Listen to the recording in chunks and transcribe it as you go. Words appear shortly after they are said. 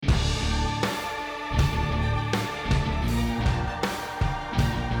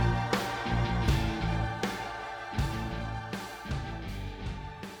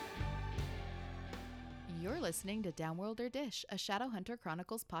listening to Downworld or Dish, a Shadowhunter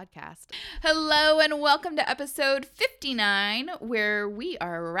Chronicles podcast. Hello and welcome to episode 59, where we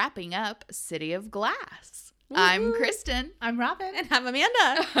are wrapping up City of Glass. Woo-hoo. I'm Kristen. I'm Robin. And I'm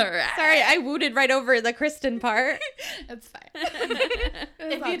Amanda. All right. Sorry, I wooted right over the Kristen part. That's fine.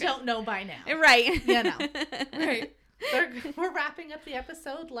 If you don't know by now. Right. You know. Right. We're wrapping up the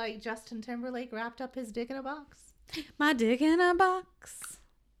episode like Justin Timberlake wrapped up his dick in a box. My dick in a box.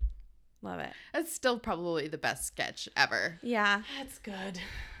 Love it. That's still probably the best sketch ever. Yeah. That's good.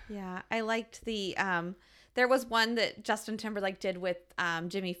 Yeah. I liked the, there was one that Justin Timberlake did with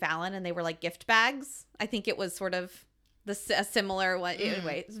Jimmy Fallon, and they were like gift bags. I think it was sort of a similar one.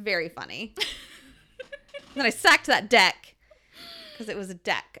 Anyway, it's very funny. Then I sacked that deck because it was a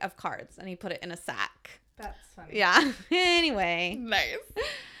deck of cards, and he put it in a sack. That's funny. Yeah. Anyway. Nice.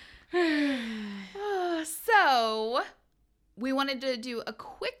 So, we wanted to do a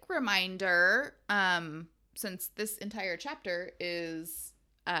quick reminder, since this entire chapter is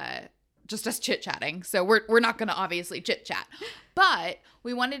just us chit-chatting. So we're not going to obviously chit-chat. But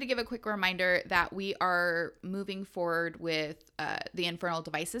we wanted to give a quick reminder that we are moving forward with the Infernal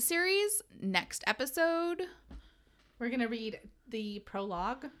Devices series. Next episode, We're going to read the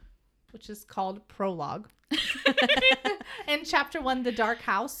prologue, which is called Prologue. In chapter 1, The Dark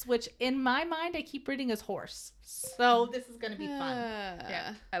House, which in my mind I keep reading as horse. So this is going to be fun.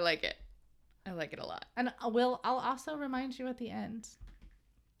 Yeah, I like it. I like it a lot. And I'll also remind you at the end,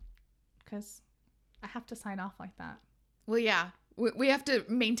 because I have to sign off like that. Well, yeah, we have to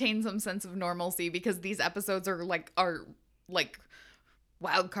maintain some sense of normalcy because these episodes are like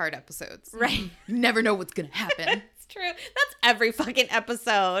wild card episodes. Right. You never know what's gonna happen. It's true. That's every fucking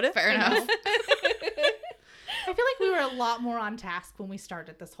episode. Fair enough. I feel like we were a lot more on task when we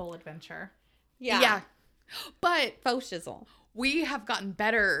started this whole adventure. Yeah. But Faux shizzle. we have gotten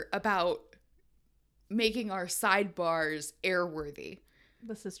better about making our sidebars airworthy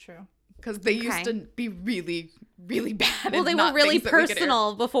This is true. because they used to be really, really bad. Well, and they not were really things that we could air.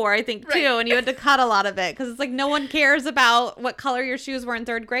 personal before, I think, Right. too. And you had to cut a lot of it because it's like no one cares about what color your shoes were in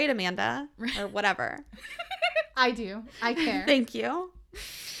third grade, Amanda, or whatever. I do. I care. Thank you.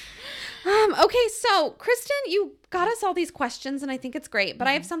 Okay, so Kristen, you got us all these questions, and I think it's great. But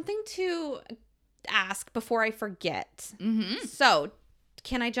I have something to ask before I forget. Mm-hmm. So,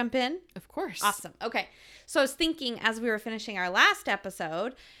 can I jump in? Of course. Awesome. Okay. So I was thinking as we were finishing our last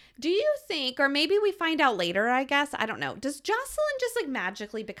episode, do you think, or maybe we find out later, I guess, I don't know. Does Jocelyn just like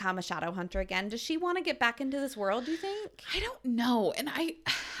magically become a shadow hunter again? Does she want to get back into this world, do you think? I don't know. And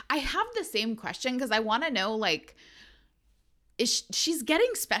I have the same question because I want to know, like, she's getting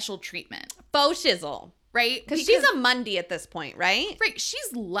special treatment, Faux shizzle. right? Because she's a Mundy at this point, right? right.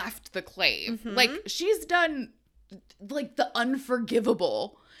 She's left the clave. Mhm. Like, she's done, like, the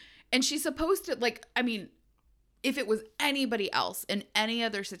unforgivable. And she's supposed to, like, I mean, if it was anybody else in any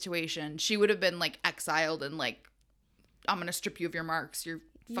other situation, she would have been, like, exiled and, like, I'm going to strip you of your marks. You're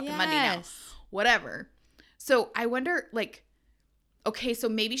fucking Mundy now. Whatever. So I wonder, like, okay, so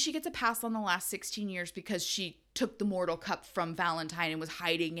maybe she gets a pass on the last 16 years because she took the mortal cup from Valentine and was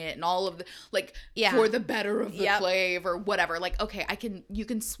hiding it and all of the, like, for the better of the clave or whatever. Like, okay, you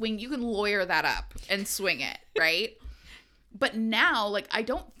can lawyer that up and swing it, right? But now, like, I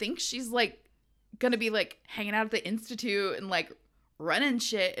don't think she's, like, gonna be, like, hanging out at the Institute and, like, running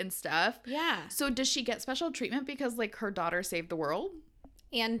shit and stuff. Yeah. So does she get special treatment because, like, her daughter saved the world?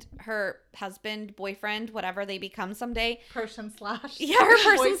 And her husband, boyfriend, whatever they become someday. Person / Yeah, her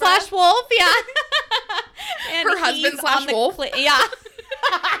person boyfriend. / wolf. Yeah. And Her husband / wolf. Yeah.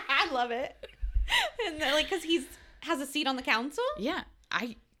 I love it. And they're like, because he's has a seat on the council. Yeah,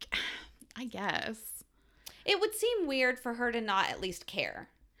 I guess. It would seem weird for her to not at least care.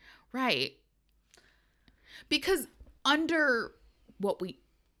 Right. Because under what we...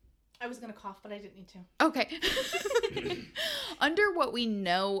 I was going to cough, but I didn't need to. Okay. Under what we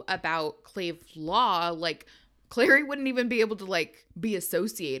know about Clave law, like, Clary wouldn't even be able to, like, be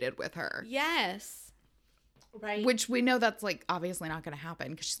associated with her. Yes. Right. Which we know that's, like, obviously not going to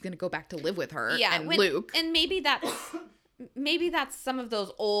happen because she's going to go back to live with her and when, Luke. And maybe that's some of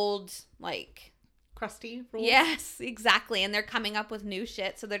those old, like... crusty rules. Yes, exactly. And they're coming up with new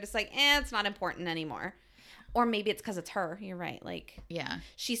shit. So they're just like, it's not important anymore. Or maybe it's because it's her. You're right. Like, Yeah.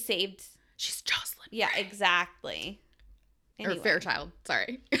 she saved. She's Jocelyn. Yeah, exactly. Or Fairchild.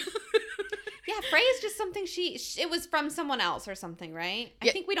 Sorry. Yeah, Frey is just something it was from someone else or something, right? Yeah.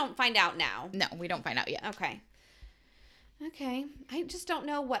 I think we don't find out now. No, we don't find out yet. Okay. I just don't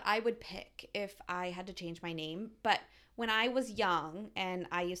know what I would pick if I had to change my name. But when I was young and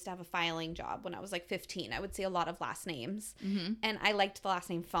I used to have a filing job when I was like 15, I would see a lot of last names. Mm-hmm. And I liked the last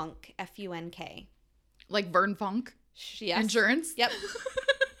name Funk, Funk. Like Vern Funk Yes. insurance. Yep.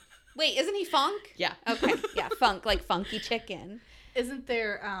 Wait, isn't he Funk? Yeah. Okay. Yeah, Funk, like funky chicken. Isn't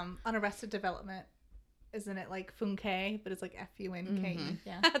there on Arrested Development? Isn't it like Funke, but it's like Funke?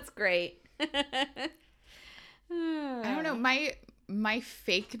 Yeah. That's great. I don't know. My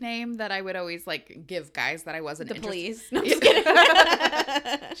fake name that I would always like give guys that I wasn't The interested. police. No, I'm just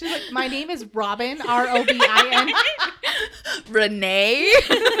kidding. She's like, my name is Robin, Robin. Renee.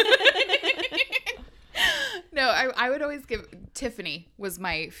 No, I would always give Tiffany was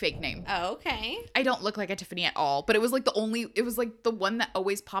my fake name. Oh, okay. I don't look like a Tiffany at all, but it was like the one that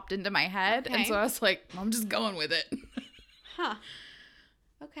always popped into my head. Okay. And so I was like, I'm just going with it. Huh.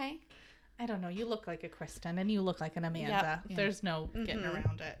 Okay. I don't know. You look like a Kristen and you look like an Amanda. Yep. There's no getting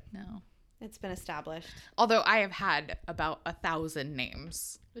around it. No. It's been established. Although I have had about 1,000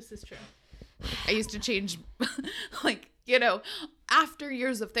 names. This is true. I used to change, like, you know, after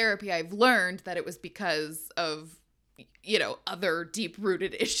years of therapy, I've learned that it was because of, you know, other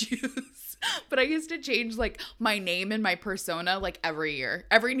deep-rooted issues. But I used to change, like, my name and my persona, like, every year.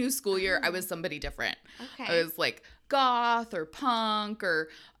 Every new school year, I was somebody different. Okay. I was, like, goth or punk, or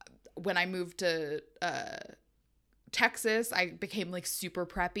when I moved to Texas, I became, like, super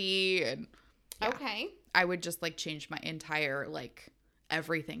preppy. And yeah, Okay. I would just, like, change my entire, like,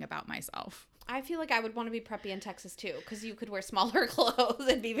 everything about myself. I feel like I would want to be preppy in Texas too, because you could wear smaller clothes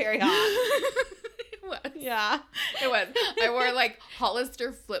and be very hot. It was. Yeah. It was. I wore like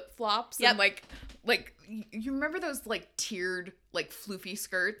Hollister flip flops Yep. and like you remember those like tiered like floofy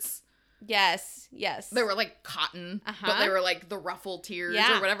skirts? Yes. Yes. They were like cotton, but Uh-huh. they were like the ruffle tiers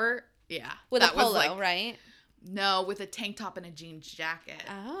Yeah. or whatever. Yeah, with that a polo, was like right? no, with a tank top and a jeans jacket.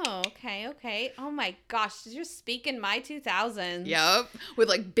 Oh, okay, okay. Oh my gosh, you're speaking my 2000s. Yep, with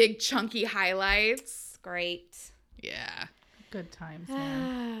like big chunky highlights. Great. Yeah. Good times,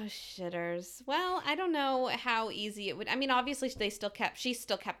 man. Oh, shitters. Well, I don't know how easy it would. I mean, obviously she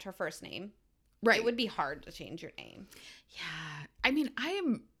still kept her first name. Right. It would be hard to change your name. Yeah. I mean, I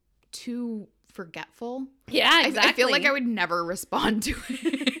am too forgetful. Yeah, I feel like I would never respond to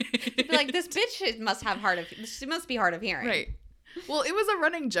it. be like, this bitch must have she must be hard of hearing. Right. Well, it was a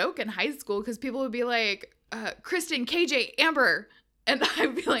running joke in high school because people would be like, Kristen, KJ, Amber. And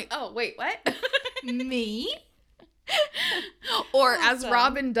I'd be like, oh, wait, what? Me? Or as Awesome.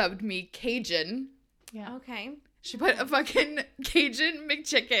 Robin dubbed me, Cajun. Yeah. Okay. She put a fucking Cajun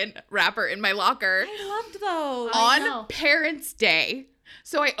McChicken wrapper in my locker I loved those. I know. on Parents' Day.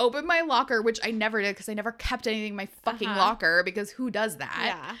 So I opened my locker, which I never did because I never kept anything in my fucking locker because who does that?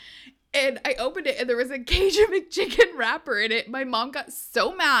 Yeah. And I opened it and there was a Cajun McChicken wrapper in it. My mom got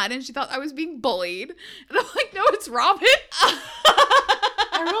so mad and she thought I was being bullied. And I'm like, no, it's Robin.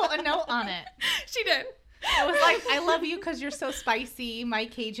 I wrote a note on it. She did. I was like, I love you because you're so spicy, my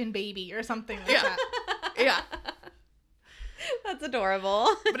Cajun baby, or something like Yeah. that. Yeah. That's adorable.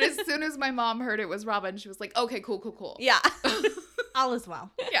 But as soon as my mom heard it was Robin, she was like, okay, cool. Yeah. All is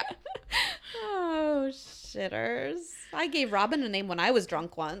well. Yeah. Oh, shitters. I gave Robin a name when I was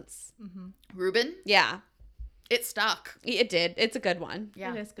drunk once. Reuben, Yeah. it stuck. It did. It's a good one.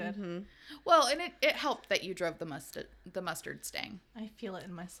 Yeah. It is good. Mm-hmm. Well, and it helped that you drove the mustard sting. I feel it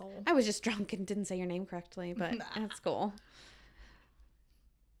in my soul. I was just drunk and didn't say your name correctly, but Nah. that's cool.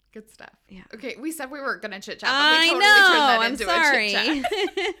 Good stuff. Yeah. Okay, we said we weren't gonna chit chat, but I we totally know. turned that I'm into sorry. a chit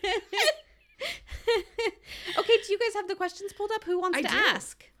chat. Okay, do you guys have the questions pulled up? Who wants I to do.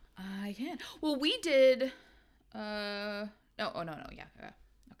 ask? I can. Well, we did. No. Yeah. Okay.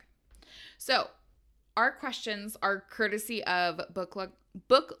 So, our questions are courtesy of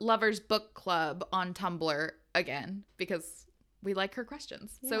Book Lovers Book Club on Tumblr again because we like her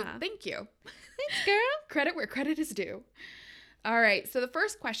questions. So Yeah. thank you. Thanks, girl. Credit where credit is due. All right. So the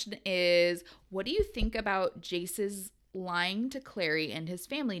first question is, what do you think about Jace's lying to Clary and his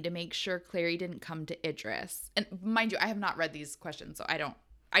family to make sure Clary didn't come to Idris? And mind you, I have not read these questions, so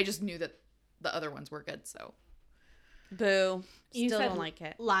I just knew that the other ones were good. So Boo. You Still said don't like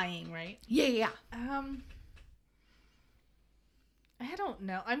it. Lying, right? yeah. I don't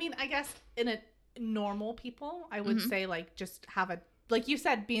know. I mean, I guess in a normal people, I would say like just have like you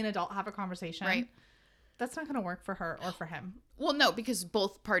said, be an adult, have a conversation. Right. That's not going to work for her or for him. Well, no, because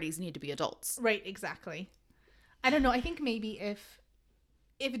both parties need to be adults. Right, exactly. I don't know. I think maybe if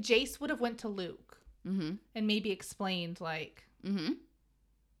Jace would have went to Luke and maybe explained like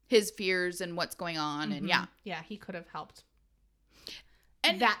His fears and what's going on, and yeah, he could have helped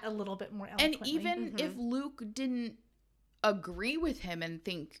and that a little bit more and eloquently. even if Luke didn't agree with him and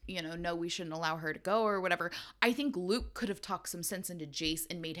think, you know, no, we shouldn't allow her to go or whatever. I think Luke could have talked some sense into Jace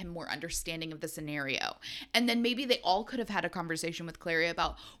and made him more understanding of the scenario. And then maybe they all could have had a conversation with Clary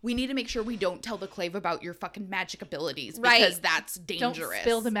about, we need to make sure we don't tell the Clave about your fucking magic abilities because that's dangerous. Don't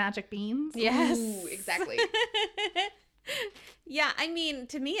spill the magic beans. Yes. Ooh, exactly. Yeah, I mean,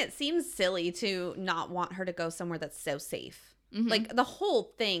 to me, it seems silly to not want her to go somewhere that's so safe. Mhm. Like, the whole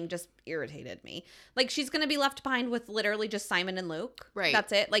thing just irritated me. Like, she's going to be left behind with literally just Simon and Luke. Right.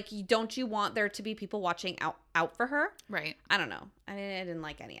 That's it. Like, don't you want there to be people watching out for her? Right. I don't know. I didn't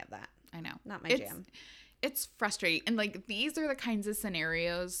like any of that. I know. Not my It's- jam. It's frustrating. And like, these are the kinds of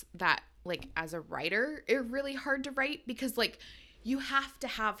scenarios that, like, as a writer, are really hard to write because, like, you have to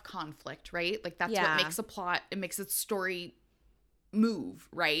have conflict, right? Like, that's Yeah. what makes a plot, it makes a story move,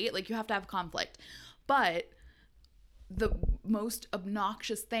 right? Like, you have to have conflict. But the most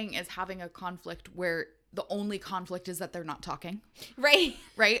obnoxious thing is having a conflict where the only conflict is that they're not talking, Right.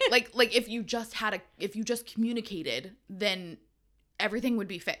 right? like if you just communicated, then everything would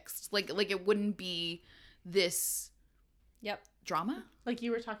be fixed. Like it wouldn't be this Yep. drama. Like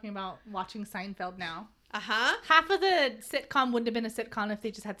you were talking about watching Seinfeld now. Uh-huh. Half of the sitcom wouldn't have been a sitcom if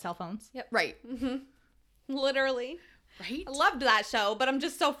they just had cell phones. Right. Mm-hmm. Literally. Right? I loved that show, but I'm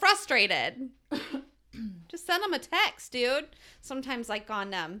just so frustrated. Just send them a text, dude. Sometimes, like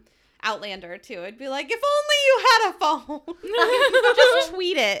on Outlander, too. It'd be like, if only you had a phone. Just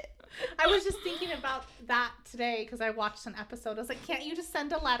tweet it. I was just thinking about that today because I watched an episode. I was like, can't you just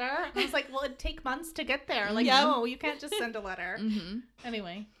send a letter? And I was like, well, it'd take months to get there. Like, Yep. no, you can't just send a letter. Mm-hmm.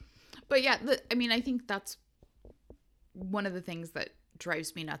 Anyway. But yeah, I think that's one of the things that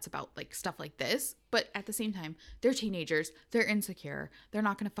drives me nuts about like stuff like this. But at the same time, they're teenagers. They're insecure. They're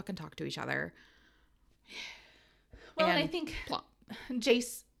not going to fucking talk to each other. Well, and I And think plot.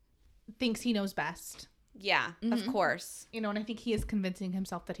 Jace thinks he knows best. Yeah, of Mhm. course. You know, and I think he is convincing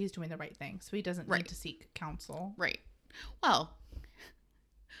himself that he's doing the right thing. So he doesn't Right. need to seek counsel. Right. Well,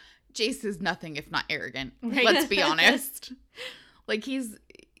 Jace is nothing if not arrogant. Right. Let's be honest. Like he's,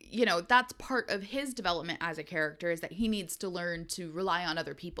 you know, that's part of his development as a character is that he needs to learn to rely on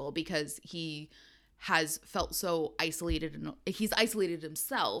other people because he has felt so isolated and he's isolated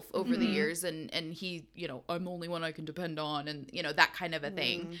himself over the Mhm. years and he, you know, I'm the only one I can depend on and, you know, that kind of a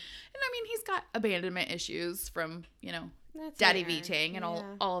thing. Mm. And I mean, he's got abandonment issues from, you know, That's Daddy fair. Vitang and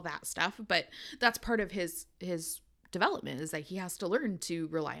Yeah. all of that stuff, but that's part of his development is that he has to learn to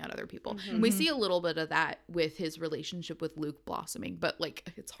rely on other people. And we Mhm. see a little bit of that with his relationship with Luke blossoming, but like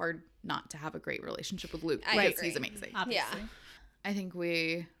it's hard not to have a great relationship with Luke I because agree. he's amazing. Obviously. I think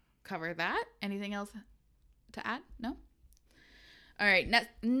we covered that. Anything else to add? No? All right,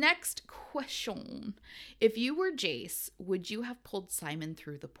 next question. If you were Jace, would you have pulled Simon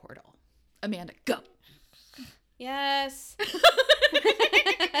through the portal? Amanda, go. Yes.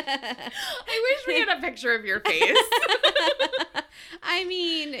 I wish we had a picture of your face. I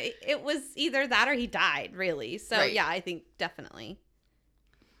mean, it was either that or he died, really. So, Right. yeah, I think definitely.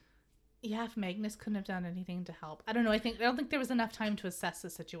 Yeah, if Magnus couldn't have done anything to help. I don't know. I don't think there was enough time to assess the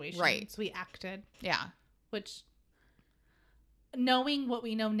situation. Right. So we acted, Yeah. which knowing what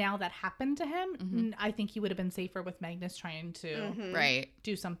we know now that happened to him, Mhm. I think he would have been safer with Magnus trying to Mhm. Right.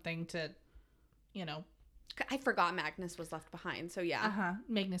 do something to, you know, I forgot Magnus was left behind. So, yeah.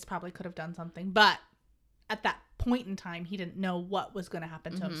 Magnus probably could have done something, but at that point in time, he didn't know what was going to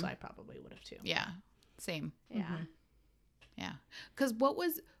happen to him, Mhm. so I probably would have too. Yeah. Same. Yeah. Mhm. Yeah. Because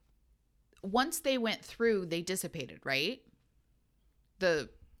once they went through, they dissipated, right? The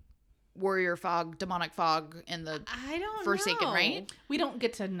warrior fog, demonic fog, and the I don't Forsaken, know. right? We don't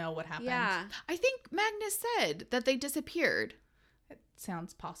get to know what happened. Yeah. I think Magnus said that they disappeared. It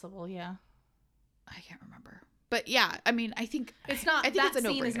sounds possible, yeah. I can't remember. But yeah, I mean, I think It's not, I think that it's a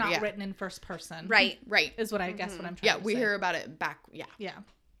scene is no-brainer, not yeah. written in first person. Right. Right. Is what I guess what I'm trying Yeah, to we say. hear about it back. Yeah. Yeah.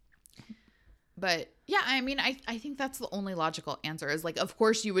 But yeah, I mean, I think that's the only logical answer is like, of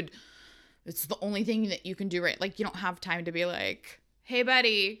course you would, it's the only thing that you can do, right? Like, you don't have time to be like, hey,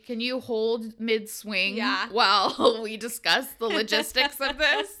 buddy, can you hold mid swing Yeah. while we discuss the logistics of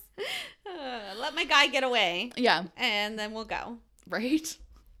this? Let my guy get away, Yeah. and then we'll go. Right.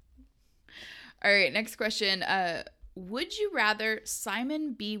 All right. Next question. Would you rather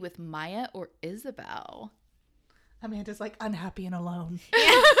Simon be with Maya or Isabel? Amanda's like unhappy and alone.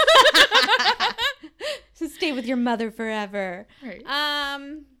 So stay with your mother forever. Right.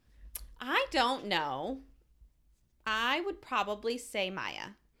 I don't know. I would probably say Maya.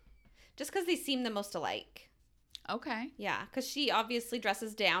 Just because they seem the most alike. Okay. Yeah, because she obviously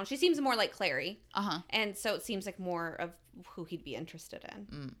dresses down. She seems more like Clary. Uh-huh. And so it seems like more of who he'd be interested in.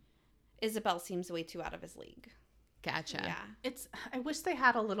 Mm. Isabel seems way too out of his league. Gotcha. Yeah. I wish they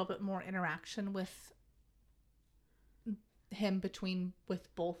had a little bit more interaction with him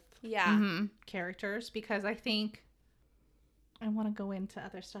with both Yeah. Mm-hmm. characters, because I think I want to go into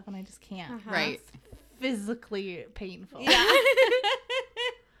other stuff and I just can't. Uh-huh. Right. It's physically painful. Yeah.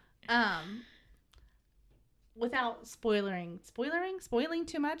 Without spoiling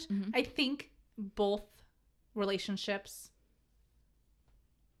too much, Mhm. I think both relationships,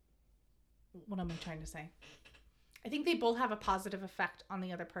 what am I trying to say? I think they both have a positive effect on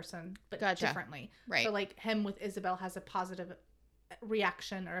the other person, but Gotcha. differently. Right. So like him with Isabel has a positive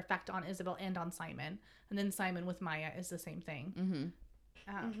reaction or effect on Isabel and on Simon, and then Simon with Maya is the same thing.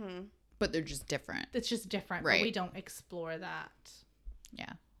 Mm-hmm. Mm-hmm. But they're just different. It's just different, Right. but we don't explore that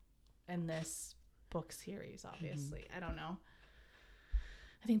Yeah. in this book series, obviously. I don't know.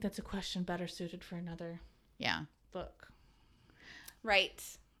 I think that's a question better suited for another Yeah. book. Right.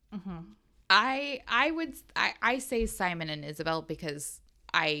 Mm-hmm. I say Simon and Isabel because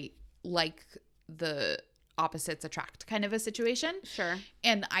I like the opposites attract kind of a situation. Sure.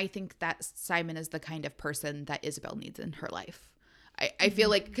 And I think that Simon is the kind of person that Isabel needs in her life. I feel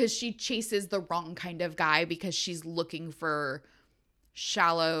like because she chases the wrong kind of guy because she's looking for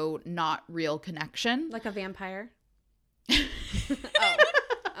shallow, not real connection. Like a vampire.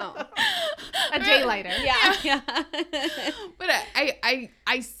 Oh. A daylighter. Yeah. Yeah. But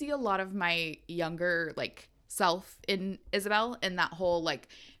I see a lot of my younger like self in Isabel and that whole like,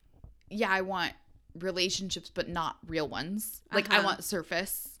 yeah, I want relationships but not real ones. Like I Uh-huh. want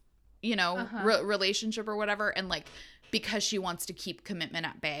surface, you know, Uh-huh. relationship or whatever, and like because she wants to keep commitment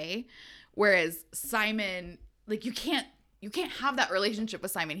at bay. Whereas Simon, like you can't have that relationship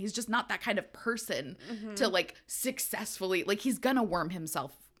with Simon. He's just not that kind of person to like successfully, like he's gonna worm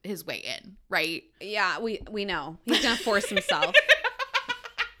himself his way in, right? Yeah, we know. He's gonna force himself.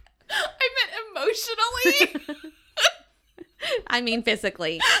 I meant emotionally. I mean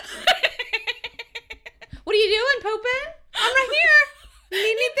physically. What are you doing, Popin? I'm right here. You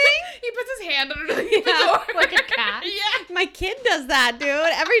need anything? He puts his hand underneath the Yeah, door. like a cat. Yeah. My kid does that, dude,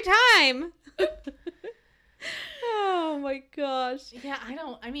 every time. Oh my gosh. Yeah,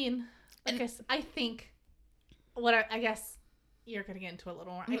 I think I guess you're going to get into a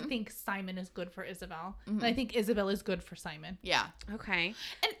little more. I think Simon is good for Isabel. And I think Isabel is good for Simon. Yeah. Okay.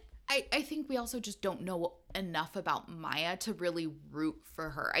 And I think we also just don't know enough about Maya to really root for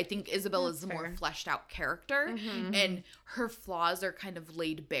her. I think Isabel is a more fair. fleshed out character and her flaws are kind of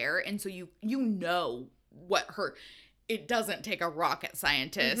laid bare. And so you know what it doesn't take a rocket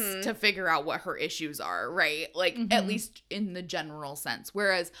scientist to figure out what her issues are, right? Like at least in the general sense.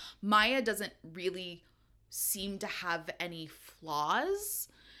 Whereas Maya doesn't really seem to have any flaws.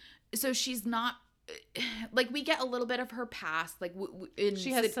 So she's not like we get a little bit of her past, like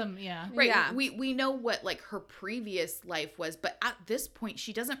She has some, yeah. right. Yeah. We know what like her previous life was, but at this point,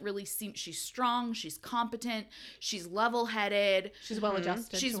 she doesn't really seem. She's strong. She's competent. She's level-headed. She's well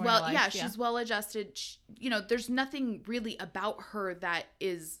adjusted. She's to her well, life, yeah. She's well adjusted. You know, there's nothing really about her that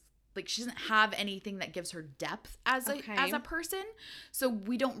is like she doesn't have anything that gives her depth as a person. So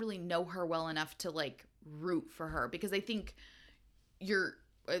we don't really know her well enough to like root for her because I think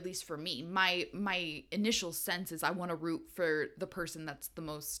at least for me, my initial sense is I want to root for the person that's the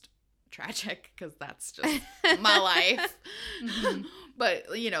most tragic because that's just my life.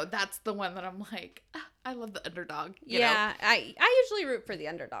 But you know, that's the one that I'm like, I love the underdog. You know? I usually root for the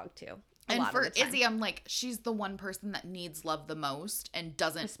underdog too. And for Izzy, I'm like, she's the one person that needs love the most and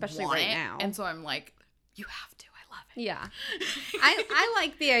doesn't Especially want right it. now. And so I'm like, you have to. I love it. Yeah. I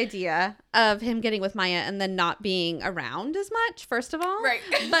like the idea of him getting with Maya and then not being around as much, first of all. Right.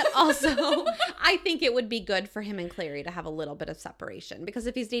 But also, I think it would be good for him and Clary to have a little bit of separation because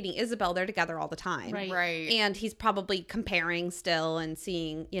if he's dating Isabel, they're together all the time. Right. Right. And he's probably comparing still and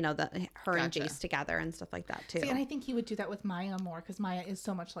seeing, you know, her and Gotcha. Jace together and stuff like that too. See, and I think he would do that with Maya more because Maya is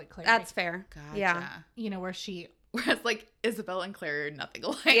so much like Clary. That's fair. Gotcha. Yeah. you know, where she, Whereas like Isabel and Claire are nothing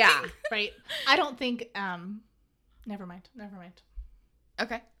alike. Yeah. right? I don't think, never mind.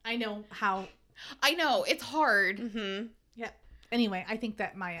 Okay. I know how, I know. It's hard. Mm-hmm. yeah. Anyway, I think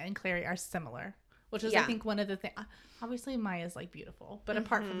that Maya and Clary are similar, which is, I Yeah. think, one of the things. Obviously, Maya's like beautiful, but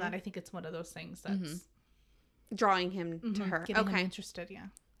apart from that, I think it's one of those things that's Drawing him to her. getting him Okay. interested. Yeah.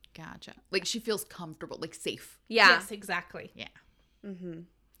 Gotcha. Like she feels comfortable, like safe. Yeah. Yes, exactly. Yeah. Mm-hmm.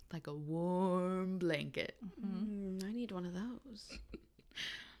 Like a warm blanket. I need one of those.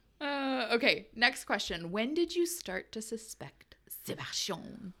 Okay, next question. When did you start to suspect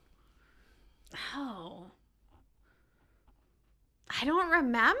Sebastian? Oh. I don't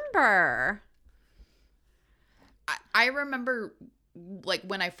remember. I remember like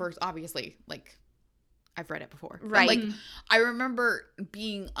when I first obviously like I've read it before. But, Right. like, I remember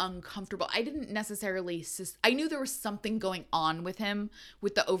being uncomfortable. I didn't necessarily I knew there was something going on with him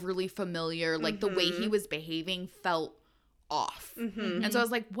with the overly familiar, like the way he was behaving felt off. Mm-hmm. And so I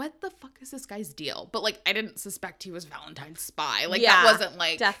was like, what the fuck is this guy's deal? But like, I didn't suspect he was Valentine's spy. Like, Yeah, that wasn't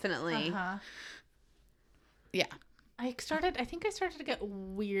like, Definitely. yeah. I think I started to get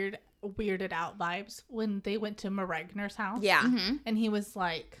weirded out vibes when they went to Maregner's house. Yeah. Mm-hmm. And he was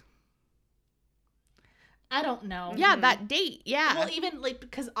like, I don't know. Yeah, that date. Yeah. Well, even like,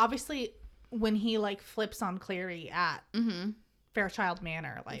 because obviously when he like flips on Clary at Mm-hmm. Fairchild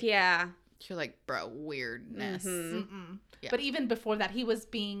Manor, like, Yeah. You're like, bro, weirdness. Mhm. mm-mm. Yeah. But even before that, he was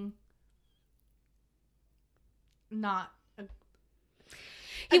being not.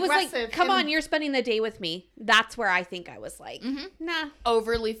 He was like, aggressive come in- on, you're spending the day with me. That's where I think I was like, Mhm. nah.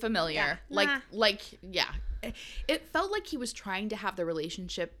 Overly familiar. Yeah. Like, Nah. yeah. It felt like he was trying to have the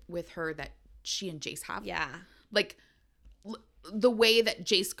relationship with her that she and Jace have. Yeah. Like, the way that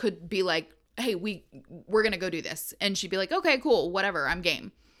Jace could be like, hey, we're going to go do this. And she'd be like, okay, cool, whatever, I'm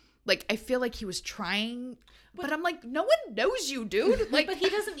game. Like, I feel like he was trying, but I'm like, no one knows you, dude. Like, But he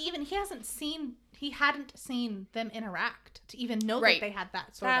hadn't seen them interact to even know Right. that they had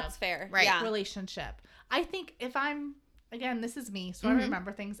that sort That's of fair. Right. Yeah. relationship. I think again, this is me, so Mhm. I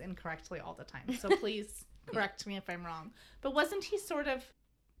remember things incorrectly all the time. So please correct me if I'm wrong. But wasn't he sort of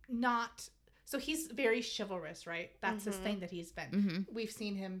not? So he's very chivalrous, right? That's his thing that he's been. Mhm. We've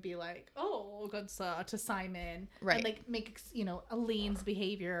seen him be like, "Oh, good sir," to Simon, Right. And like make Aline's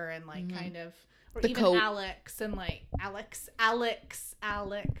behavior and like kind of, or The even coat. Alex and like Alec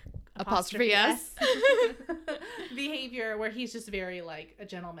Apostrophe S. behavior where he's just very like a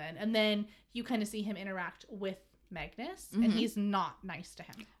gentleman, and then you kind of see him interact with Magnus, and Mhm. he's not nice to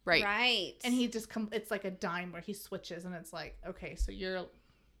him, right. Right. and he just it's like a dime where he switches, and it's like, okay, so you're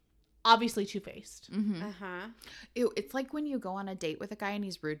obviously two-faced. Mm-hmm. Uh-huh. It's like when you go on a date with a guy and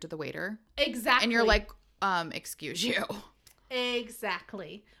he's rude to the waiter. Exactly. And you're like, excuse you.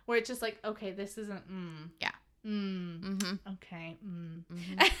 exactly, where it's just like, okay, this isn't Yeah. Mm-hmm. okay.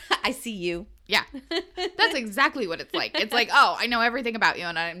 I see you. Yeah. That's exactly what it's like. It's like, oh, I know everything about you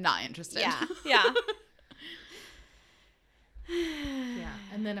and I'm not interested. Yeah. Yeah. Yeah,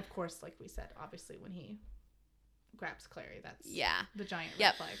 and then of course, like we said, obviously when he grabs Clary, that's Yeah. the giant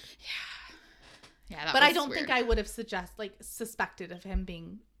Yep. red flag. Yeah. That But I was don't weird. think I would have suspected of him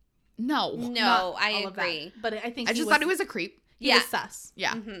being No. No, not I all of that. agree. But I think I just thought he was a creep. he Yeah. was sus.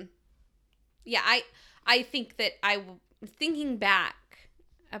 Yeah. Mm-hmm. Yeah, I think that thinking back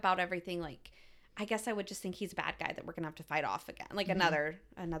about everything, like, I guess I would just think he's a bad guy that we're gonna have to fight off again, like another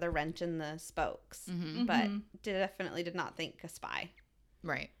wrench in the spokes. Mm-hmm. But Mhm. definitely did not think a spy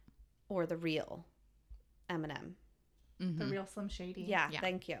Right. or the real Eminem. Mm-hmm. The real Slim Shady. Yeah, Yeah.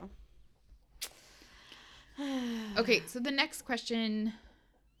 thank you. Okay, so the next question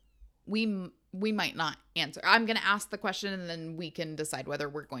we might not answer. I'm going to ask the question and then we can decide whether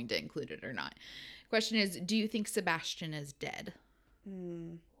we're going to include it or not. Question is, do you think Sebastian is dead?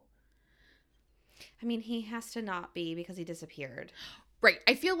 I mean, he has to not be because he disappeared. Right.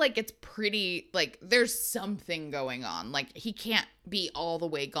 I feel like it's pretty, like, there's something going on. Like, he can't be all the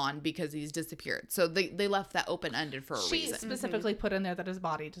way gone because he's disappeared. So they left that open-ended for a She reason. specifically put in there that his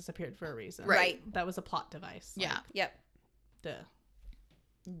body disappeared for a reason. Right. That was a plot device. Yeah. Yep. Duh.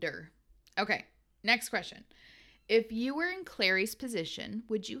 Okay. Next question. If you were in Clary's position,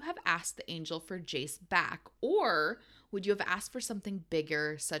 would you have asked the angel for Jace back, or would you have asked for something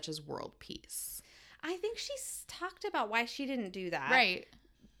bigger, such as world peace? I think she's talked about why she didn't do that. Right.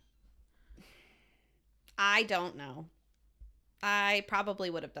 I don't know. I probably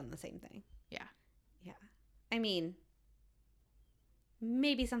would have done the same thing. Yeah. Yeah. I mean,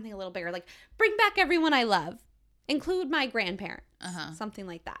 maybe something a little bigger, like bring back everyone I love, include my grandparents, Uh-huh. something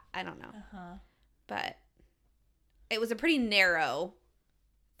like that. I don't know, Uh-huh. but it was a pretty narrow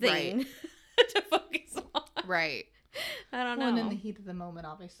thing to focus on. Right. I don't know. Well, and in the heat of the moment,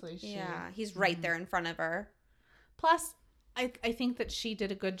 obviously. Yeah, he's right there in front of her. Plus, I think that she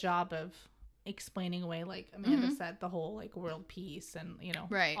did a good job of explaining away, like Amanda Mhm. said, the whole like world peace and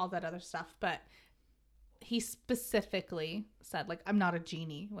Right. all that other stuff. But he specifically said, like, I'm not a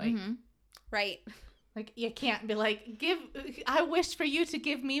genie. Like, Mhm. Right. like you can't be like, I wish for you to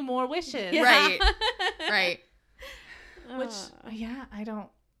give me more wishes. Yeah. Right. Right. Which, yeah,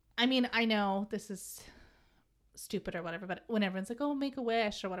 I mean, I know this is stupid or whatever, but when everyone's like, oh, make a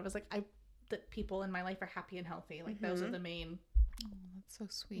wish or whatever, it's like, that people in my life are happy and healthy. Like, those are the main, Oh, that's so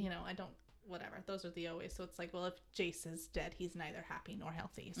sweet. whatever. Those are the always. So it's like, well, if Jace is dead, he's neither happy nor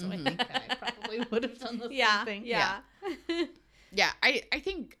healthy. So I think that I probably would have done the Yeah. same thing. Yeah. Yeah, I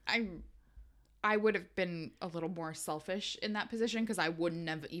think I would have been a little more selfish in that position because I wouldn't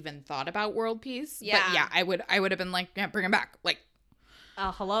have even thought about world peace. Yeah. But yeah, I would have been like, yeah, bring him back. Like,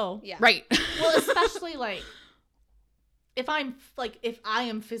 Hello. Yeah. right. Well, especially like if I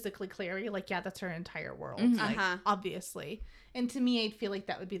am physically Clary, like, yeah, that's her entire world. Mhm. Like, Uh-huh. obviously. And to me, I'd feel like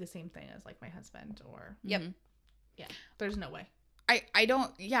that would be the same thing as like my husband or Yep. Mhm. yeah. There's no way. I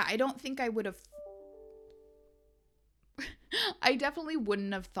don't think I would have. I definitely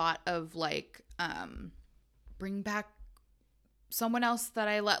wouldn't have thought of like, bring back someone else that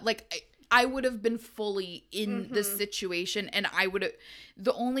I let. Like, I would have been fully in the Mhm. situation, and I would have.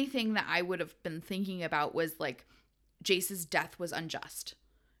 The only thing that I would have been thinking about was like, Jace's death was unjust,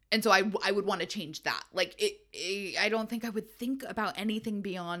 and so I would want to change that. Like, I don't think I would think about anything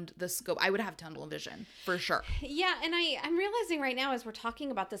beyond the scope. I would have tunnel vision for sure. Yeah, and I'm realizing right now as we're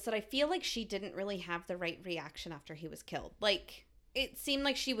talking about this that I feel like she didn't really have the right reaction after he was killed. Like, it seemed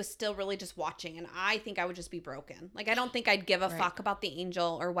like she was still really just watching, and I think I would just be broken. Like, I don't think I'd give a Right. fuck about the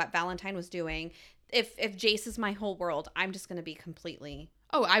angel or what Valentine was doing. If Jace is my whole world, I'm just going to be completely...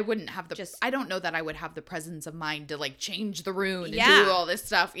 Oh, I wouldn't have I don't know that I would have the presence of mind to like change the rune and Yeah. do all this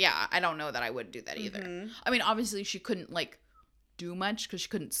stuff. Yeah, I don't know that I would do that either. Mhm. I mean, obviously she couldn't like do much because she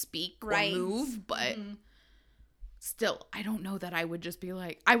couldn't speak Right. or move, but Mhm. still, I don't know that I would just be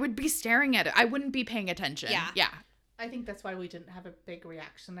like, I would be staring at it. I wouldn't be paying attention. Yeah. Yeah. I think that's why we didn't have a big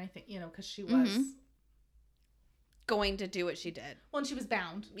reaction. I think, because she was Mhm. Going to do what she did. well, and she was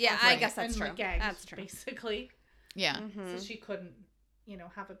bound. Yeah, Also, I guess that's and, true. like, gagged, That's true. Basically. Yeah. Mhm. So she couldn't,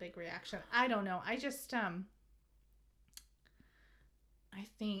 have a big reaction. I don't know. I just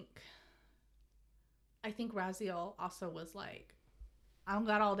I think Raziel also was like, I don't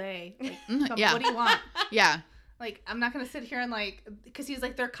got all day. Like, come, Yeah. what do you want? Yeah. Like, I'm not gonna sit here and like, because he's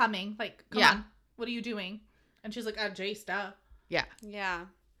like, they're coming. Like, come Yeah. on, what are you doing? And she's like, Jace, duh. Yeah. Yeah.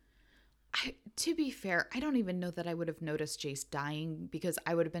 To be fair, I don't even know that I would have noticed Jace dying because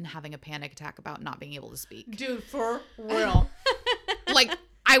I would have been having a panic attack about not being able to speak. Dude, for real. Like,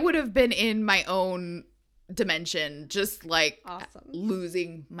 I would have been in my own dimension, just like Awesome.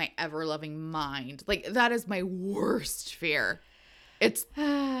 losing my ever loving mind. Like, that is my worst fear. It's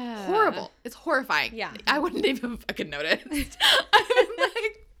horrible. It's horrifying. Yeah. I wouldn't even fucking notice. I'm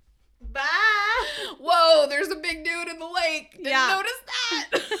like, Bye. whoa, there's a big dude in the lake. Didn't Yeah. notice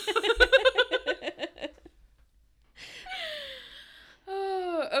that.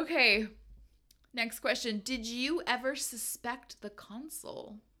 Oh, okay. Next question. Did you ever suspect the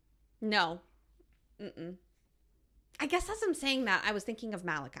consul? No. Mm-mm. I guess as I'm saying that, I was thinking of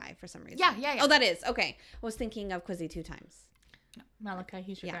Malachi for some reason. Yeah. Oh, that is. Okay. I was thinking of Quizzy 2 times. Malachi,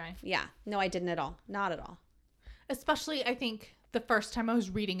 he's your Yeah. guy. Yeah. No, I didn't at all. Not at all. Especially, I think the first time I was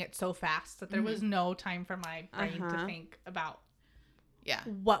reading it so fast that there was no time for my brain to Uh-huh. think about Yeah.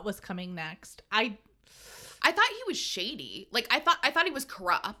 what was coming next. I thought he was shady. Like, I thought he was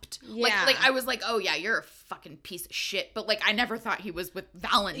corrupt. Yeah. Like I was like, oh yeah, you're a fucking piece of shit. But like, I never thought he was with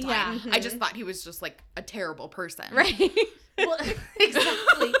Valentine. Yeah. I just thought he was just like a terrible person. Right. Well,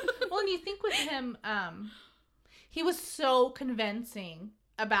 exactly. Well, and you think with him, he was so convincing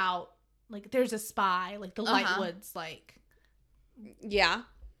about like there's a spy, like the Uh-huh. Lightwoods, like Yeah.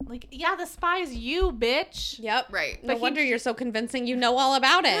 yeah, the spy's you, bitch. Yep. Right. No But he- wonder you're so convincing. You know all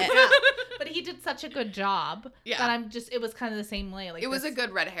about it. Yeah. But he did such a good job Yeah. that it was kind of the same way. Like It was this- a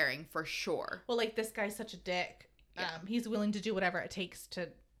good red herring for sure. well, like this guy's such a dick. Yeah. He's willing to do whatever it takes to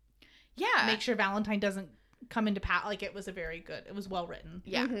Yeah. make sure Valentine doesn't come into power. Like it was it was well written.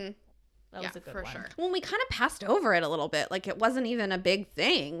 Yeah. Mhm. That was a good for one. sure. Well, we kind of passed over it a little bit. Like it wasn't even a big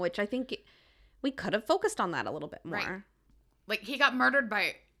thing, which I think we could have focused on that a little bit more. Right. Like, he got murdered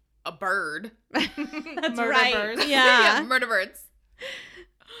by a bird. That's Murder right. birds. Yeah. Murder birds.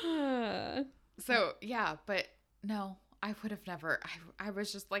 Uh, So yeah, but no, I would have never. I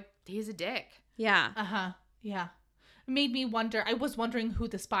was just like, he's a dick. yeah. Uh-huh. Yeah. It made me wonder. I was wondering who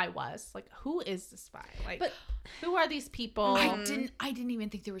the spy was. Like, who is the spy? Like, But- who are these people? I didn't even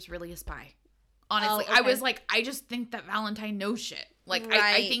think there was really a spy. Honestly, Oh, I okay. was like, I just think that Valentine knows shit. Like, I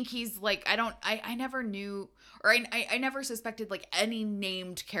Right. think he's like, I never knew, or I never suspected like any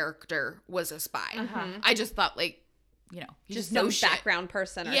named character was a spy. Uh-huh. I just thought like, he just knows some shit. background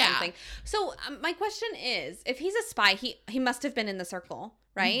person or Yeah. something. So my question is, if he's a spy, he must have been in the circle,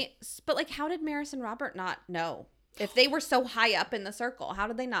 right? But like, how did Maris and Robert not know? If they were so high up in the circle, how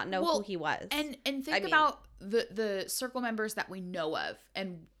did they not know Well, who he was? And think I mean- about the circle members that we know of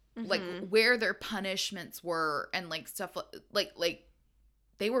and like Mhm. where their punishments were and like stuff like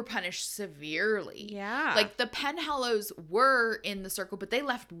they were punished severely. Yeah. Like the Penhallows were in the circle, but they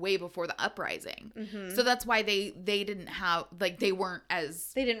left way before the uprising. Mhm. So that's why they didn't have, like, they weren't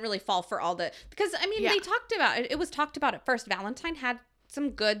as, They didn't really fall for all the, because I mean, Yeah. they talked about it. It was talked about at first. Valentine had some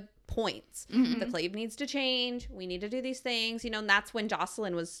good points. Mhm. The clave needs to change. We need to do these things, and that's when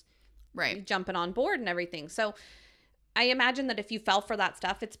Jocelyn was right. jumping on board and everything. So I imagine that if you fell for that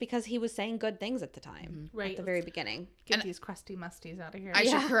stuff, it's because he was saying good things at the time, Right. at the very beginning. Get And- these crusty musties out of here. I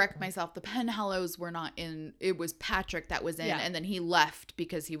Yeah. should correct myself. The Penhallows were not in. It was Patrick that was in, Yeah. and then he left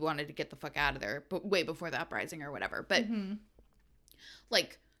because he wanted to get the fuck out of there, but way before the uprising or whatever. But Mhm.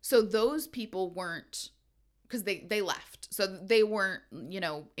 like, so those people weren't, because they left, so they weren't,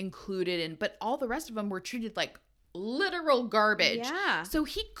 included in. But all the rest of them were treated like literal garbage. Yeah. So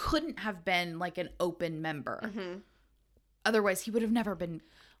he couldn't have been like an open member. Mm-hmm. Otherwise, he would have never been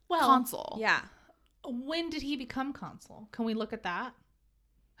Well, consul. Yeah. when did he become consul? Can we look at that?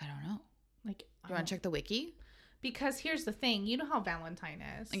 I don't know. Like, You want to check the wiki? Because here's the thing. You know how Valentine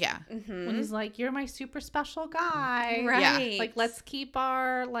is. Yeah. Mm-hmm. When he's like, you're my super special guy. Right. Like, let's keep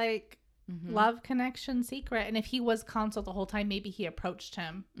our, Mhm. love connection secret. And if he was consul the whole time, maybe he approached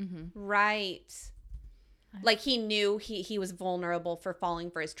him. Mm-hmm. Right. Like he knew he was vulnerable for falling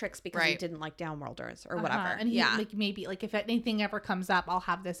for his tricks because he Right. didn't like downworlders or whatever. And he, yeah. maybe, if anything ever comes up, I'll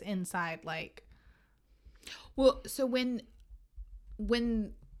have this inside, Well, so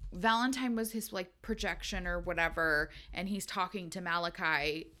when Valentine was his like projection or whatever, and he's talking to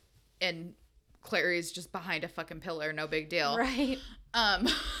Malachi, and Clary is just behind a fucking pillar, no big deal. Right. And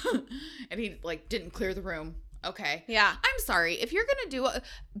he like didn't clear the room. Okay. Yeah. I'm sorry. If you're gonna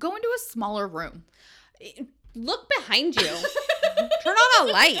go into a smaller room. Look behind you. Turn on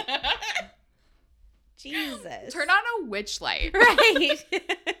a light. Jesus. Turn on a witch light. Right.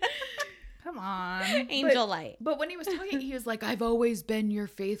 come on. Angel light. But when he was talking, he was like, "I've always been your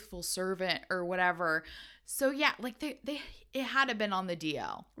faithful servant," or whatever. So yeah, like it had to been on the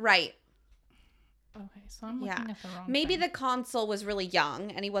DL. Right. Okay, so I'm looking Yeah. at the wrong Maybe thing. the consul was really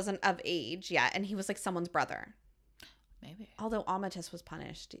young and he wasn't of age yet, and he was like someone's brother. Maybe. Although Amatis was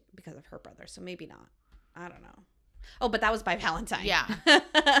punished because of her brother, so maybe not. I don't know. Oh, but that was by Valentine. Yeah.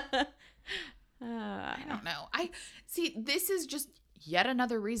 I I don't know. I see. This is just yet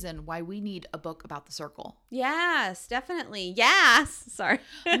another reason why we need a book about the circle. Yes, definitely. Yes. Sorry.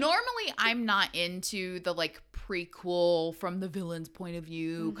 Normally, I'm not into the like prequel from the villain's point of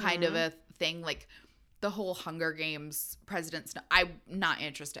view kind of a thing, like the whole Hunger Games President's. I'm not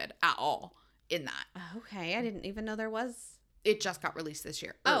interested at all in that. Okay, I didn't even know there was. It just got released this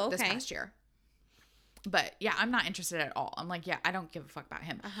year. Oh, This okay. past year. But yeah, I'm not interested at all. I'm like, yeah, I don't give a fuck about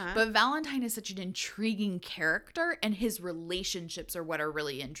him. Uh-huh. But Valentine is such an intriguing character, and his relationships are what are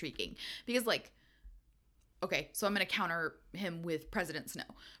really intriguing. Because, like, okay, so I'm going to counter him with President Snow.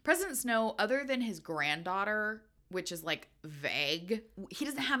 President Snow, other than his granddaughter, which is like vague, he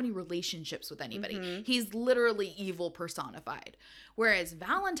doesn't have any relationships with anybody. He's literally evil personified. Whereas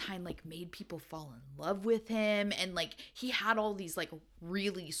Valentine like made people fall in love with him, and like he had all these like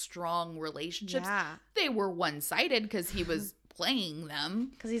really strong relationships. Yeah. They were one-sided because he was playing them.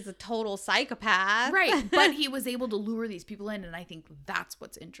 Because he's a total psychopath. Right. But he was able to lure these people in, and I think that's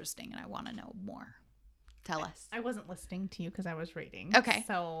what's interesting, and I want to know more. Tell us. I wasn't listening to you because I was reading. Okay.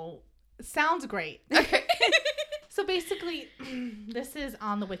 So, sounds great. Okay. So basically, this is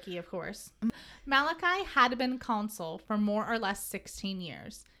on the wiki, of course. Malachi had been consul for more or less 16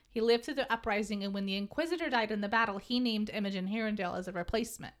 years. He lived through the uprising, and when the Inquisitor died in the battle, he named Imogen Herondale as a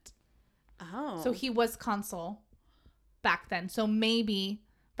replacement. Oh. So he was consul back then. So maybe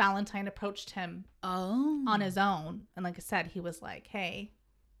Valentine approached him Oh. on his own. And like I said, he was like, hey,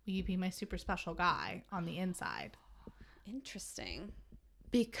 will you be my super special guy on the inside? Interesting.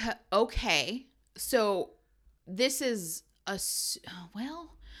 Because, okay. So this is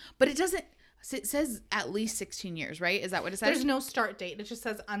but it doesn't, it says at least 16 years, right? Is that what it says? There's no start date. It just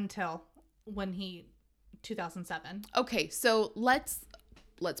says until when 2007. Okay, so let's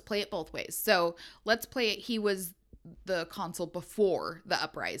play it both ways. So let's play it. He was the consul before the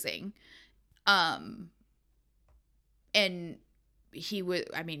uprising, and he would.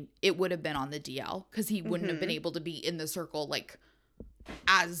 I mean, it would have been on the DL because he wouldn't have been able to be in the circle like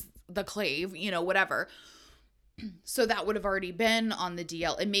as the clave, whatever. So that would have already been on the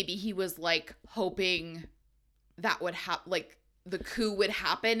DL, and maybe he was like hoping that would like the coup would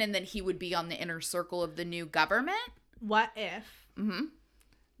happen, and then he would be on the inner circle of the new government. What if Mm-hmm.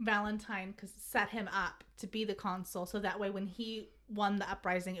 Valentine set him up to be the consul, so that way when he won the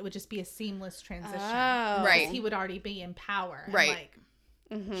uprising, it would just be a seamless transition. Oh. Right. He would already be in power. And Right. like,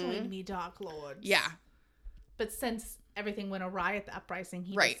 join me, Dark Lords. Yeah. But since everything went awry at the uprising,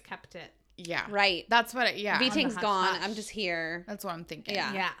 he Right. just kept it. Yeah. Right. That's what yeah. V-Tank's hush gone. hush. I'm just here. That's what I'm thinking.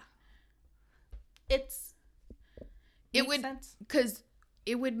 Yeah. Yeah. It It makes would sense. because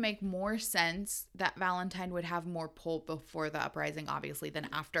it would make more sense that Valentine would have more pull before the uprising, obviously, than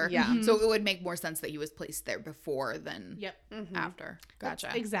after. Yeah. Mhm. So it would make more sense that he was placed there before than Yep. Mhm. after. That's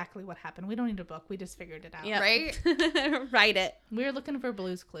Gotcha. exactly what happened. We don't need a book. We just figured it out. Yep. Right? Write it. We're looking for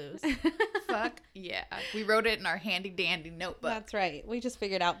Blue's Clues. Fuck yeah. We wrote it in our handy dandy notebook. That's right. We just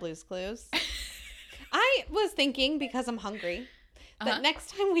figured out Blue's Clues. I was thinking, because I'm hungry, that Uh-huh.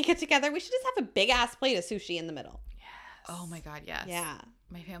 next time we get together, we should just have a big ass plate of sushi in the middle. Oh my god, yes. Yeah.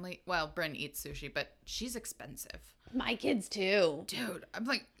 My family, well, Bryn eats sushi, but she's expensive. My kids too. Dude, I'm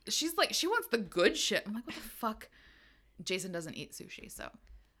like, she's like, she wants the good shit. I'm like, what the fuck? Jason doesn't eat sushi, so.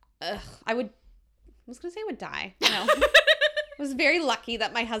 Ugh, I was gonna say I would die. No. I was very lucky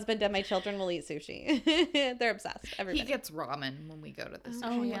that my husband and my children will eat sushi. They're obsessed. Everybody. He gets ramen when we go to the sushi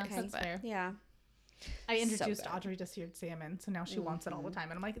Oh, yeah. place, That's but- fair. Yeah. I So introduced good. Audrey to seared salmon, so now she wants it all the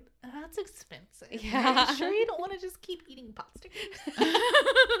time. And I'm like, that's expensive. Yeah. Are you sure you don't want to just keep eating pot stickers?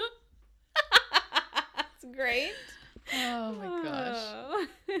 That's great. Oh my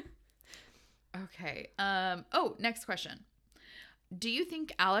gosh. Okay. Oh, next question. Do you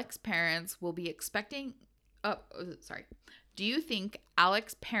think Alex's parents will be expecting Do you think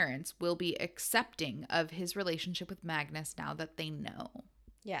Alex's parents will be accepting of his relationship with Magnus now that they know?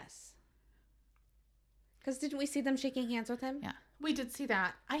 Yes. Because didn't we see them shaking hands with him? Yeah. We did see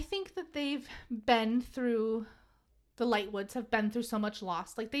that. I think that they've been through, the Lightwoods have been through so much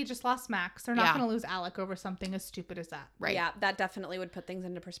loss. Like, they just lost Max. They're not Yeah. going to lose Alec over something as stupid as that. Right. Yeah, that definitely would put things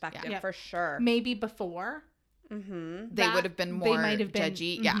into perspective Yeah. for sure. Maybe before. Mm-hmm. They that, would have been they more might have been,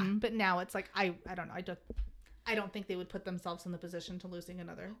 judgy. Yeah. But now it's like, I don't know. I don't think they would put themselves in the position to losing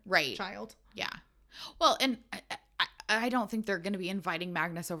another Right. child. Yeah. Well, and I don't think they're going to be inviting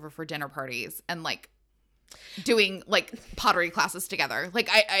Magnus over for dinner parties and like doing like pottery classes together. Like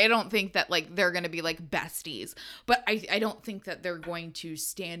I don't think that like they're going to be like besties, but I don't think that they're going to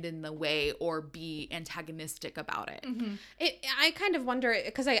stand in the way or be antagonistic about it. Mm-hmm. I kind of wonder,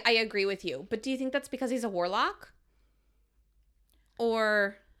 because I agree with you, but do you think that's because he's a warlock?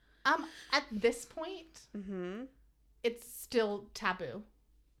 Or... At this point, Mm-hmm. it's still taboo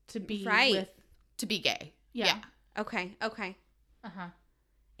to be Right. with. To be gay. Yeah. Okay. Uh-huh.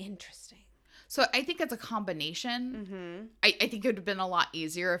 Interesting. So I think it's a combination. Mm-hmm. I think it would have been a lot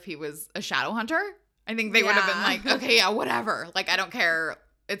easier if he was a shadow hunter. I think they would have been Yeah. like, okay, yeah, whatever. Like, I don't care.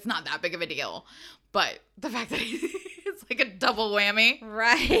 It's not that big of a deal. But the fact that it's like a double whammy.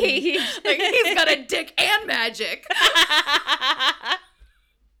 Right. Like, he's got a dick and magic.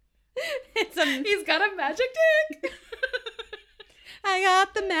 He's got a magic dick. I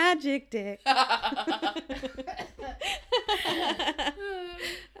got the magic dick.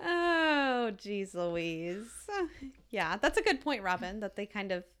 Oh, geez Louise. Yeah, that's a good point, Robin, that they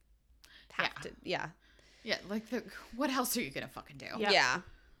kind of have Yeah. to. Yeah. Yeah, like, what else are you going to fucking do? Yeah. Yeah.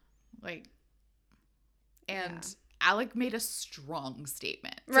 Like, and Yeah. Alec made a strong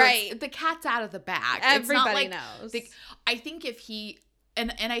statement. So Right. the cat's out of the bag. Everybody it's not like, knows. I think if he,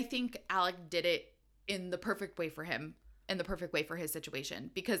 and I think Alec did it in the perfect way for him and the perfect way for his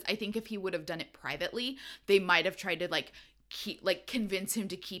situation, because I think if he would have done it privately, they might have tried to convince him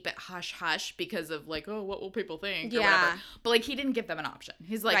to keep it hush hush because of like, oh, what will people think or Yeah. whatever. But like, he didn't give them an option.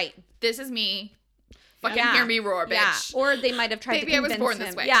 He's like, Right. this is me. Fucking Yeah. hear me roar, bitch. Yeah. Or they might have tried Baby, to I was convince born him.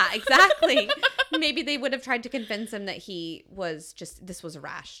 this way. Yeah, exactly. Maybe they would have tried to convince him that he was just, this was a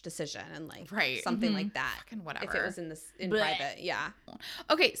rash decision and like Right. something Mhm. like that. Fucking whatever. If it was in Blech. private. Yeah.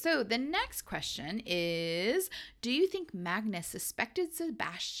 Okay, so the next question is, do you think Magnus suspected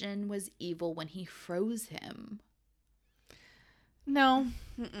Sebastian was evil when he froze him? No.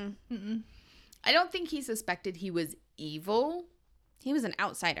 Mm-mm. Mm-mm. I don't think he suspected he was evil, He was an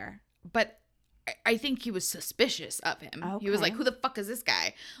outsider. but I think he was suspicious of him. He was Okay. like, who the fuck is this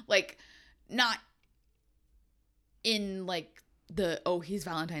guy? Like, not in like the, oh, he's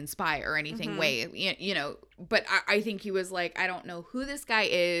Valentine's spy or anything Mhm. way, you know, but I think he was like, I don't know who this guy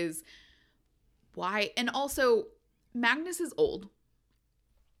is. Why? And also, Magnus is old.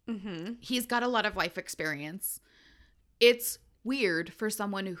 Mm-hmm. He's got a lot of life experience. It's weird for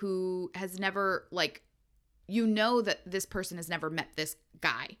someone who has never, like, you know that this person has never met this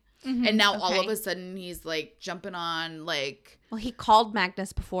guy. Mhm. And now all of Okay. a sudden he's like jumping on, like, Well, he called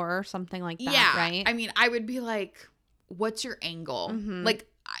Magnus before or something like that, yeah. right? I mean, I would be like, what's your angle? Mhm. Like,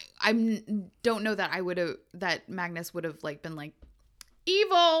 I don't know that that Magnus would have like been like,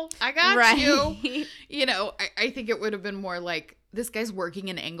 evil, I got you. You know, I think it would have been more like, this guy's working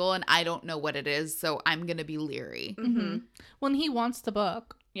an angle and I don't know what it is, so I'm going to be leery. Mm-hmm. When he wants the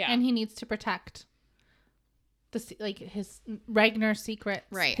book, and he needs to protect his Ragnar secrets,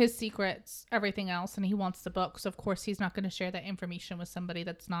 Right. his secrets, everything else, and he wants the book. So of course he's not going to share that information with somebody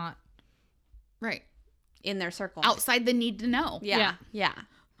that's not Right. In their circle. Outside the need to know. Yeah. Yeah.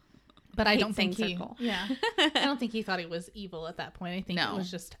 But I hate don't think saying he. circle. Yeah, I don't think he thought he was evil at that point. I think No. it was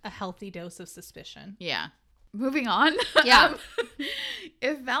just a healthy dose of suspicion. Yeah. Moving on. Yeah.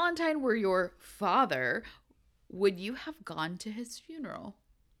 If Valentine were your father, would you have gone to his funeral?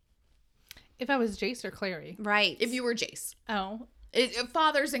 If I was Jace or Clary. Right. If you were Jace. Oh,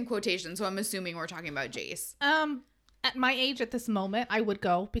 Father's in quotation, so I'm assuming we're talking about Jace. at my age at this moment, I would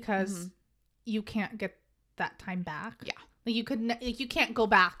go because you can't get that time back. Yeah. Like you can't go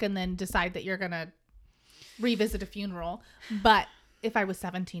back and then decide that you're gonna revisit a funeral. But if I was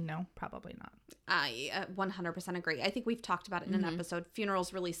 17, no, probably not. I 100% agree. I think we've talked about it in an episode.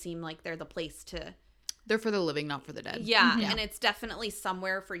 Funerals really seem like they're the place to. They're for the living, not for the dead. Yeah, and it's definitely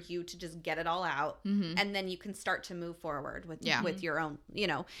somewhere for you to just get it all out, and then you can start to move forward with your own. You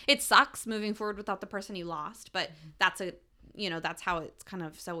know, it sucks moving forward without the person you lost, but that's how it's kind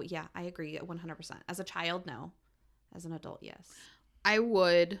of. So yeah, I agree 100%. As a child, no. As an adult, yes. I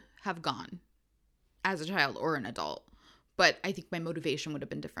would have gone as a child or an adult, but I think my motivation would have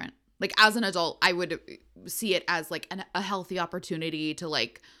been different. Like as an adult, I would see it as like a healthy opportunity to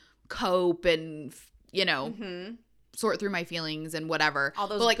like cope and, sort through my feelings and whatever. All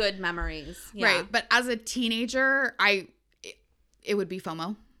those but, like, good memories. Yeah. Right. But as a teenager, it would be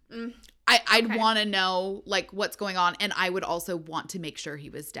FOMO. I'd want to know like what's going on, and I would also want to make sure he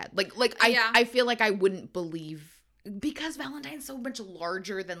was dead. I feel like I wouldn't believe, because Valentine's so much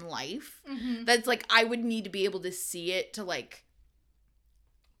larger than life. That's like I would need to be able to see it to like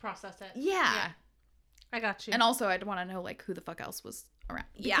Process it. yeah. I got you. And also I'd want to know like who the fuck else was around,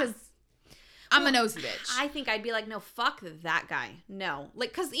 Yeah. because I'm a nosy bitch. I think I'd be like, no, fuck that guy. No. Like,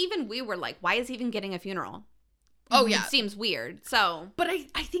 because even we were like, why is he even getting a funeral? Oh yeah. It seems weird. So. But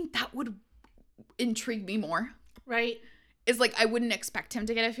I think that would intrigue me more. right. Is like I wouldn't expect him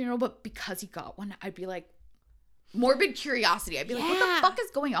to get a funeral, but because he got one, I'd be like morbid curiosity. I'd be like, what Yeah. the fuck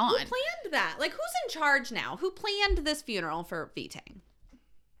is going on? Who planned that? Like, who's in charge now? Who planned this funeral for V-Tang?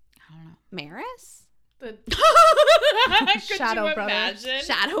 I don't know. Maris? The Could Shadow you Brothers. imagine?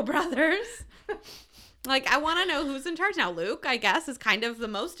 Shadow Brothers? Like, I want to know who's in charge now. Luke, I guess, is kind of the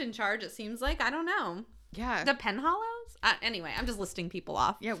most in charge, it seems like. I don't know. Yeah. The Penhollows? Anyway, I'm just listing people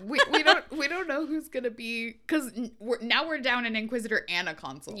off. Yeah, we don't know who's gonna be, because we're down an Inquisitor and a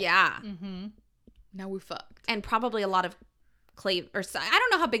Consul. Yeah. Mm-hmm. Now we fucked. And probably a lot of clave, or I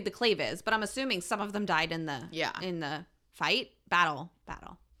don't know how big the clave is, but I'm assuming some of them died in the fight. Battle.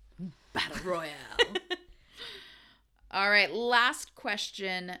 Battle Royale. All right, last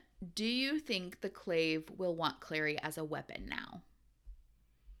question. Do you think the Clave will want Clary as a weapon now?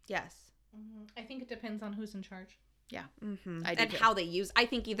 Yes. I think it depends on who's in charge. Yeah. Mm-hmm. I do And too. how they use. I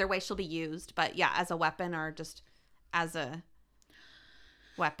think either way she'll be used, but yeah, as a weapon or just as a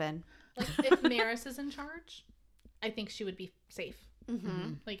weapon. Like if Maris is in charge, I think she would be safe.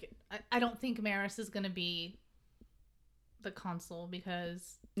 Mm-hmm. Like I don't think Maris is going to be the consul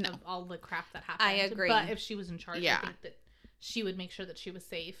because No. of all the crap that happened. I agree. But if she was in charge, Yeah. I think that she would make sure that she was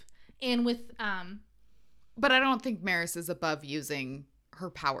safe. And with But I don't think Maris is above using her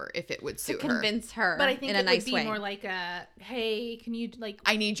power if it would To suit her. convince her, but I think in a it nice would be way. more like a, hey, can you like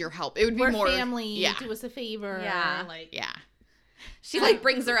I need your help. It would be we're more family, Yeah. do us a favor. Yeah. Like Yeah. She like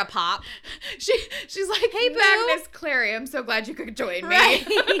brings her a pop. She's like, hey, Boo. Magnus Clary, I'm so glad you could join me. Right.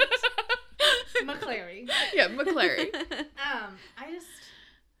 McClary. Yeah, McClary. I just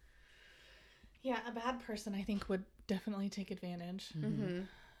a bad person I think would definitely take advantage. Mm-hmm.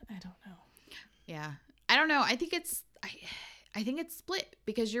 I don't know. Yeah. I don't know. I think it's split,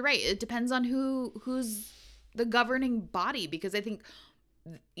 because you're right. It depends on who's the governing body, because I think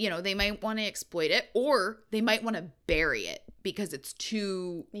they might want to exploit it, or they might want to bury it because it's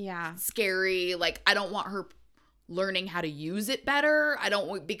too Yeah. scary. Like, I don't want her learning how to use it better. I don't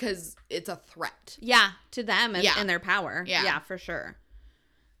want, because it's a threat. Yeah, to them and, Yeah. and their power. Yeah. Yeah, for sure.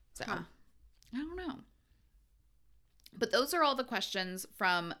 So, Huh. I don't know. But those are all the questions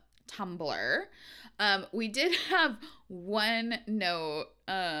from Tumblr. We did have one note.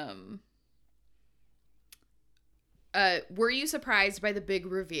 Were you surprised by the big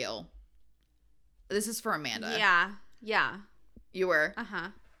reveal? This is for Amanda. Yeah. You were? Uh-huh.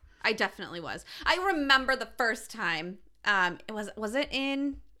 I definitely was. I remember the first time. Was it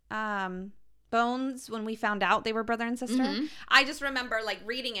in Bones when we found out they were brother and sister. Mhm. I just remember like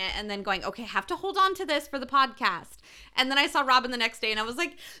reading it and then going, okay, I have to hold on to this for the podcast. And then I saw Robin the next day and I was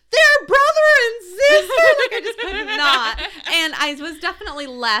like, they're brother and sister. Like I just could not. And I was definitely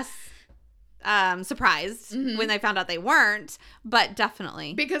less surprised when I found out they weren't, but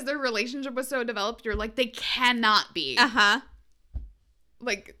definitely. Because their relationship was so developed, you're like, they cannot be. Uh-huh.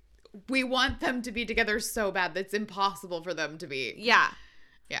 Like, we want them to be together so bad that's impossible for them to be. Yeah.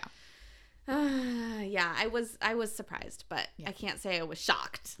 Yeah. Yeah, I was surprised, but I can't say I was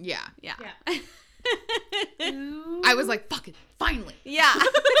shocked. Yeah. Yeah. Yeah. I was like, fucking, finally. Yeah.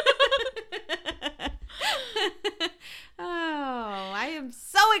 Oh, I am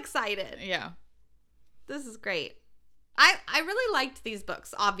so excited. Yeah. This is great. I really liked these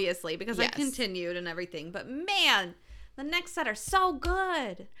books, obviously, because Yes. I continued and everything. But man, the next set are so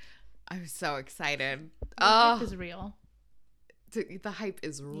good. I'm so excited. The hype Oh, is real. the hype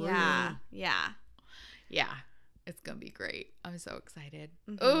is real. Yeah. Yeah. Yeah. It's going to be great. I'm so excited.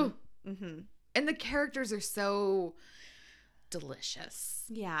 Mhm. Oh, Mm-hmm. and the characters are so delicious.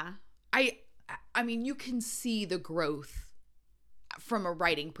 Yeah. I mean, you can see the growth from a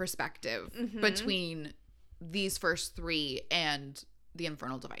writing perspective Mhm. between these first three and the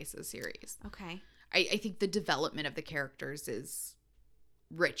Infernal Devices series. Okay. I think the development of the characters is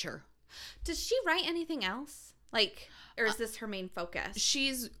richer. Does she write anything else? Like, or is this her main focus?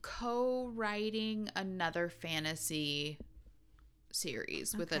 She's co-writing another fantasy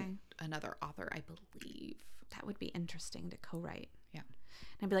series with Okay. another author, I believe. That would be interesting to co-write. Yeah.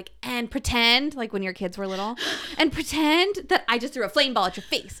 And I'd be like, and pretend, like when your kids were little, and pretend that I just threw a flame ball at your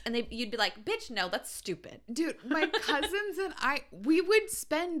face. And you'd be like, bitch, no, that's stupid. Dude, my cousins and we would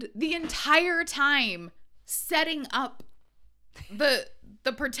spend the entire time setting up the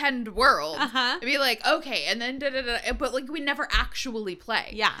pretend world. Uh-huh. And be like, okay, and then da-da-da, but like we never actually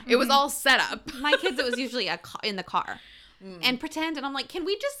play. Yeah. It was all set up. My kids, it was usually in the car. And pretend. And I'm like, can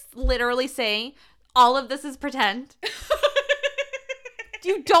we just literally say all of this is pretend?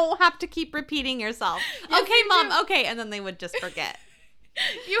 You don't have to keep repeating yourself. Yes, Okay, you Mom. do. Okay. And then they would just forget.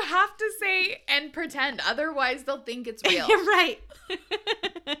 You have to say and pretend, otherwise they'll think it's real. You're right.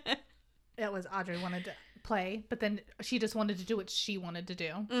 It was Audrey wanted to play, but then she just wanted to do what she wanted to do.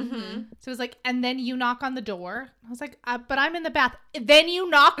 Mm-hmm. So it was like, and then you knock on the door. I was like, but I'm in the bath. Then you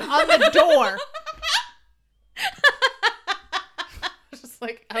knock on the door. Just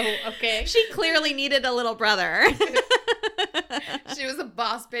like, oh, okay. She clearly needed a little brother. She was a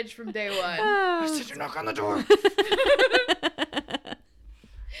boss bitch from day one. Oh, you knock on the door?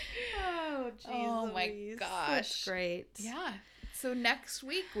 oh, Oh my gosh. That's great. Yeah. So next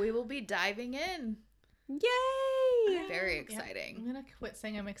week we will be diving in. Yay. Very Yeah. exciting. I'm gonna quit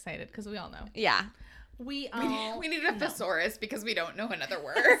saying I'm excited because we all know. Yeah. We all We need a thesaurus because we don't know another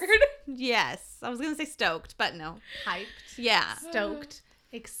word. Yes. I was going to say stoked, but no. hyped, Yeah. stoked,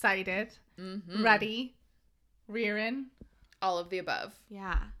 excited, Mhm. ready, rearing. All of the above.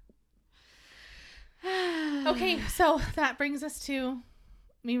 Yeah. Okay, so that brings us to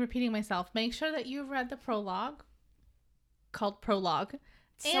me repeating myself. Make sure that you've read the prologue called Prologue.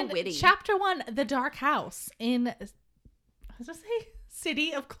 So and witty. Chapter 1, The Dark House in, I was going to say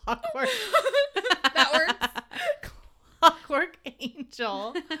City of Clockwork. That works. Clockwork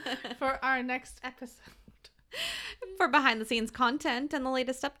Angel for our next episode. For behind the scenes content and the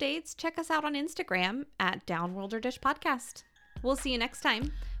latest updates, check us out on Instagram at Downworlder Dish Podcast. We'll see you next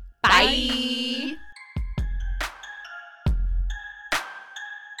time. Bye. Bye.